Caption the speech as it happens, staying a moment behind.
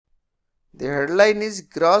The headline is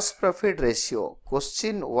gross profit ratio.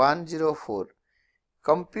 Question 104.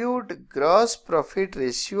 Compute gross profit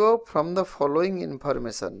ratio from the following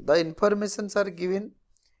information. The informations are given.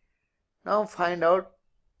 Now find out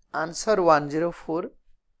answer 104.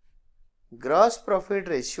 Gross profit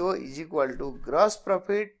ratio is equal to gross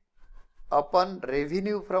profit upon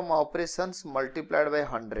revenue from operations multiplied by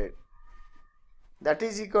 100. That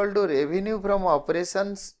is equal to revenue from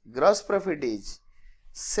operations. Gross profit is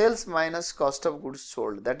sales minus cost of goods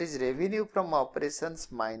sold. That is revenue from operations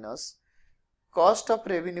minus cost of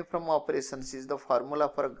revenue from operations is the formula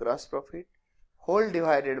for gross profit, whole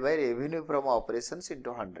divided by revenue from operations into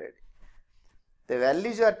 100. The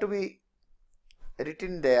values are to be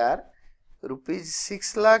written there. Rupees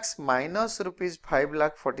 6 lakhs minus rupees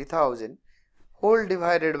 5,40,000 whole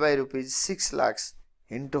divided by rupees 6 lakhs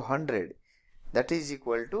into 100. That is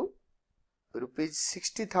equal to rupees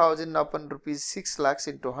 60,000 upon rupees 6 lakhs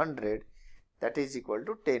into 100. That is equal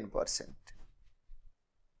to 10%.